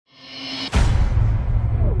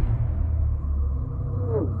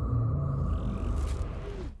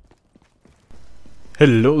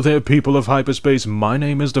Hello there, people of hyperspace. My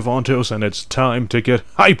name is Davontos, and it's time to get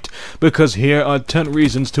hyped, because here are 10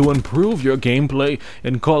 reasons to improve your gameplay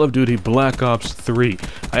in Call of Duty Black Ops 3.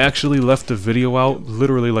 I actually left the video out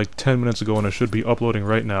literally like 10 minutes ago, and I should be uploading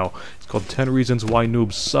right now. It's called 10 Reasons Why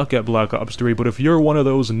Noobs Suck at Black Ops 3, but if you're one of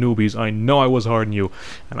those newbies, I know I was hard on you,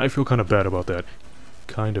 and I feel kinda bad about that.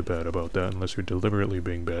 Kinda bad about that, unless you're deliberately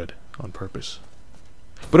being bad on purpose.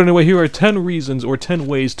 But anyway, here are 10 reasons or 10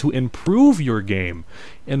 ways to improve your game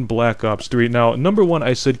in Black Ops 3. Now, number one,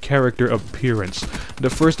 I said character appearance.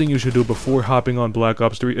 The first thing you should do before hopping on Black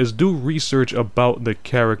Ops 3 is do research about the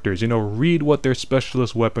characters. You know, read what their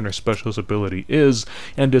specialist weapon or specialist ability is,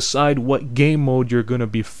 and decide what game mode you're going to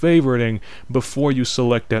be favoriting before you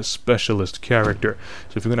select that specialist character.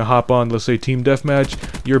 So if you're going to hop on, let's say, Team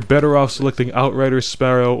Deathmatch, you're better off selecting Outrider,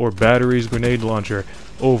 Sparrow, or Battery's Grenade Launcher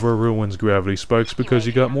over Ruin's Gravity Spikes, because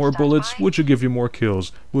you got more bullets, which will give you more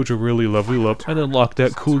kills, which will really level you up and unlock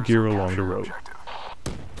that cool gear along the road.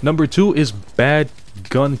 Number two is bad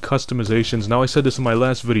gun customizations. Now, I said this in my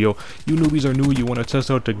last video, you newbies are new, you want to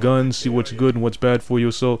test out the guns, see what's good and what's bad for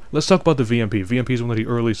you, so let's talk about the VMP. VMP is one of the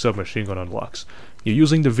early submachine gun unlocks. You're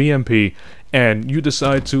using the VMP, and you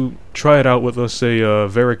decide to try it out with, let's say,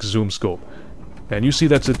 Varric Zoom Scope, and you see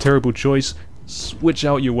that's a terrible choice. Switch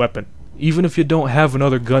out your weapon. Even if you don't have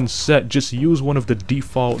another gun set, just use one of the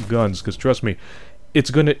default guns, because trust me,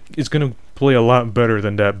 it's gonna play a lot better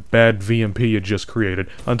than that bad VMP you just created,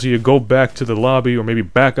 until you go back to the lobby, or maybe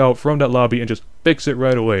back out from that lobby and just fix it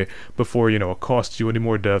right away before, you know, it costs you any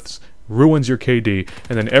more deaths, ruins your KD,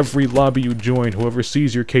 and then every lobby you join, whoever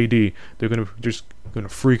sees your KD, they're just gonna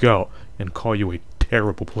freak out and call you a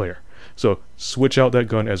terrible player. So switch out that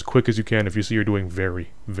gun as quick as you can if you see you're doing very,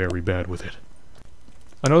 very bad with it.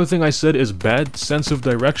 Another thing I said is bad sense of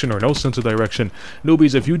direction, or no sense of direction.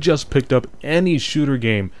 Newbies, if you just picked up any shooter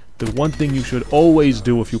game, the one thing you should always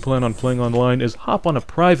do if you plan on playing online is hop on a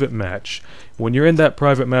private match. When you're in that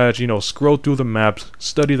private match, you know, scroll through the maps,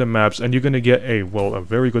 study the maps, and you're going to get a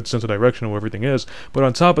very good sense of direction of where everything is. But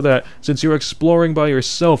on top of that, since you're exploring by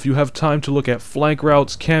yourself, you have time to look at flank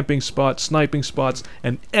routes, camping spots, sniping spots,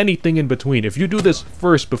 and anything in between. If you do this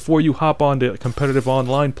first before you hop on to competitive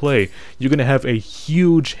online play, you're going to have a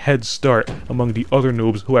huge head start among the other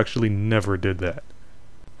noobs who actually never did that.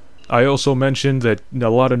 I also mentioned that a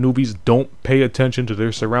lot of newbies don't pay attention to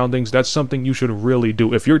their surroundings. That's something you should really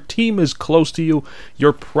do. If your team is close to you,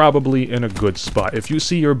 you're probably in a good spot. If you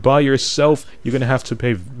see you're by yourself, you're going to have to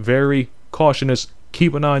pay very cautious.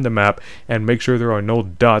 Keep an eye on the map and make sure there are no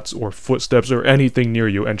dots or footsteps or anything near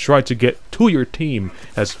you, and try to get to your team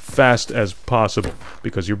as fast as possible,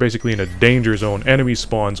 because you're basically in a danger zone. Enemy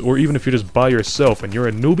spawns, or even if you're just by yourself and you're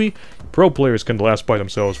a newbie, pro players can last by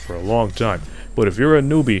themselves for a long time. But if you're a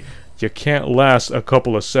newbie, you can't last a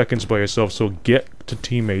couple of seconds by yourself, so get to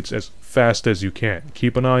teammates as fast as you can.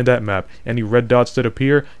 Keep an eye on that map. Any red dots that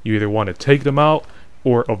appear, you either want to take them out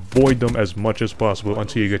or avoid them as much as possible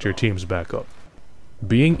until you get your teams back up.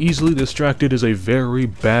 Being easily distracted is a very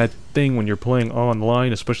bad thing when you're playing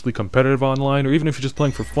online, especially competitive online, or even if you're just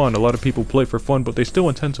playing for fun. A lot of people play for fun, but they still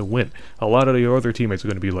intend to win. A lot of your other teammates are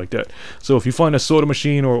going to be like that. So if you find a soda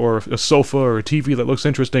machine or a sofa or a TV that looks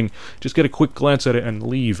interesting, just get a quick glance at it and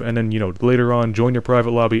leave, and then, you know, later on join your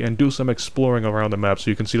private lobby and do some exploring around the map so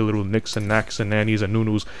you can see the little nicks and knacks and nannies and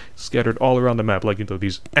nunus scattered all around the map, like, you know,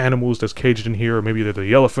 these animals that's caged in here, or maybe they're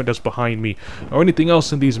the elephant that's behind me, or anything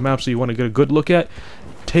else in these maps that you want to get a good look at.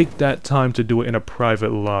 Take that time to do it in a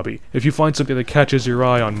private lobby. If you find something that catches your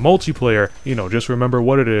eye on multiplayer, you know, just remember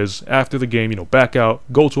what it is. After the game, you know, back out,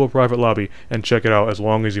 go to a private lobby, and check it out as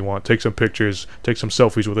long as you want. Take some pictures, take some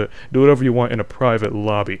selfies with it, do whatever you want in a private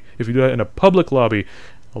lobby. If you do that in a public lobby,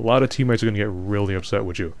 a lot of teammates are going to get really upset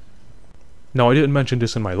with you. Now, I didn't mention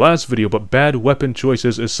this in my last video, but bad weapon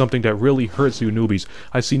choices is something that really hurts you newbies.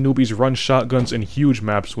 I see newbies run shotguns in huge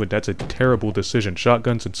maps when that's a terrible decision.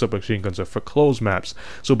 Shotguns and submachine guns are for closed maps.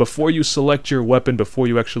 So before you select your weapon, before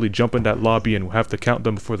you actually jump in that lobby and have to count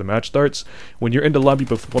them before the match starts, when you're in the lobby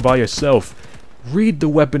by yourself, read the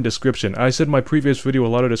weapon description. I said in my previous video a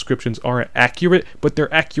lot of descriptions aren't accurate, but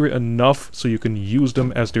they're accurate enough so you can use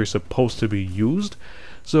them as they're supposed to be used.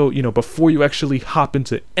 So, you know, before you actually hop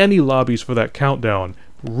into any lobbies for that countdown,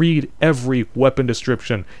 read every weapon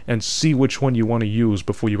description and see which one you want to use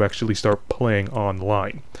before you actually start playing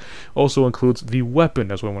online. Also includes the weapon,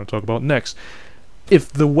 that's what I want to talk about next.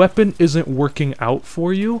 If the weapon isn't working out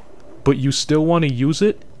for you, but you still want to use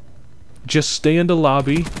it, just stay in the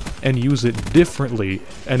lobby and use it differently,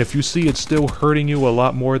 and if you see it's still hurting you a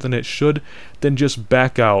lot more than it should, then just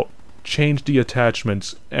back out change the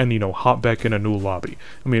attachments, and, you know, hop back in a new lobby.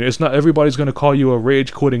 I mean, it's not everybody's going to call you a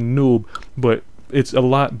rage-quitting noob, but it's a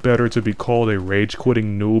lot better to be called a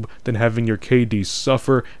rage-quitting noob than having your KD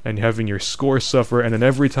suffer and having your score suffer, and then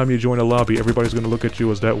every time you join a lobby, everybody's gonna look at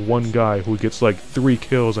you as that one guy who gets like 3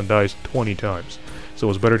 kills and dies 20 times. So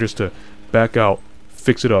it's better just to back out,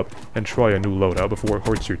 fix it up, and try a new loadout before it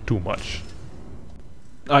hurts you too much.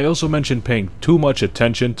 I also mentioned paying too much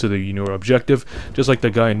attention to the objective, just like the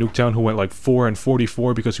guy in Nuketown who went like 4 and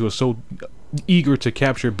 44 because he was so eager to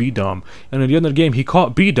capture B-Dom. And at the end of the game, he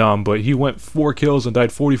caught B-Dom, but he went 4 kills and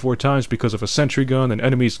died 44 times because of a sentry gun and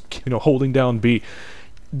enemies, holding down B.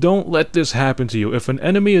 Don't let this happen to you. If an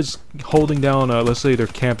enemy is holding down, let's say they're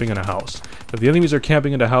camping in a house. If the enemies are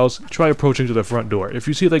camping in the house, try approaching to the front door. If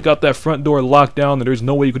you see they got that front door locked down and there's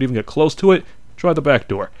no way you could even get close to it, try the back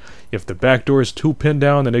door. If the back door is too pinned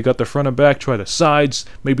down and they got the front and back, try the sides,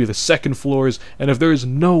 maybe the second floors, and if there is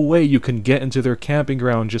no way you can get into their camping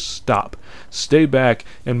ground, just stop. Stay back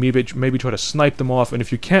and maybe try to snipe them off, and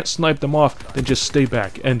if you can't snipe them off, then just stay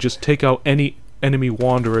back and just take out any enemy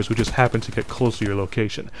wanderers who just happen to get close to your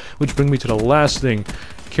location. Which brings me to the last thing,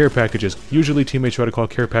 care packages. Usually teammates try to call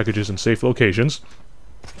care packages in safe locations.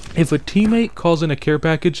 If a teammate calls in a care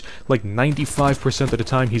package, like 95% of the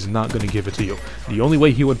time he's not going to give it to you. The only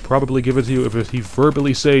way he would probably give it to you is if he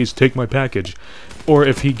verbally says, take my package. Or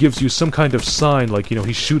if he gives you some kind of sign, like,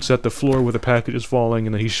 he shoots at the floor where the package is falling,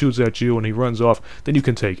 and then he shoots at you and he runs off, then you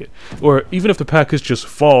can take it. Or even if the package just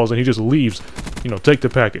falls and he just leaves, take the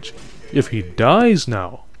package. If he dies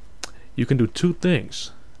now, you can do 2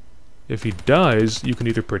 things. If he dies, you can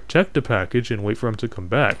either protect the package and wait for him to come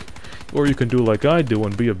back, or you can do like I do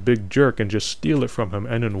and be a big jerk and just steal it from him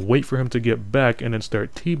and then wait for him to get back and then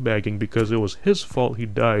start teabagging because it was his fault he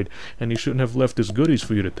died and he shouldn't have left his goodies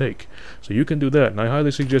for you to take. So you can do that, and I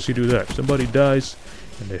highly suggest you do that. If somebody dies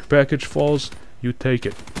and their package falls, you take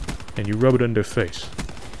it and you rub it in their face.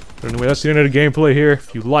 But anyway, that's the end of the gameplay here.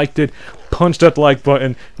 If you liked it, punch that like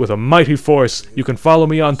button with a mighty force. You can follow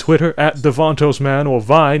me on Twitter at DavontosMan, or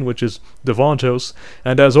Vine, which is Davontos.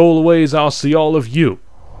 And as always, I'll see all of you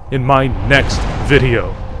in my next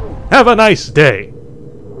video. Have a nice day!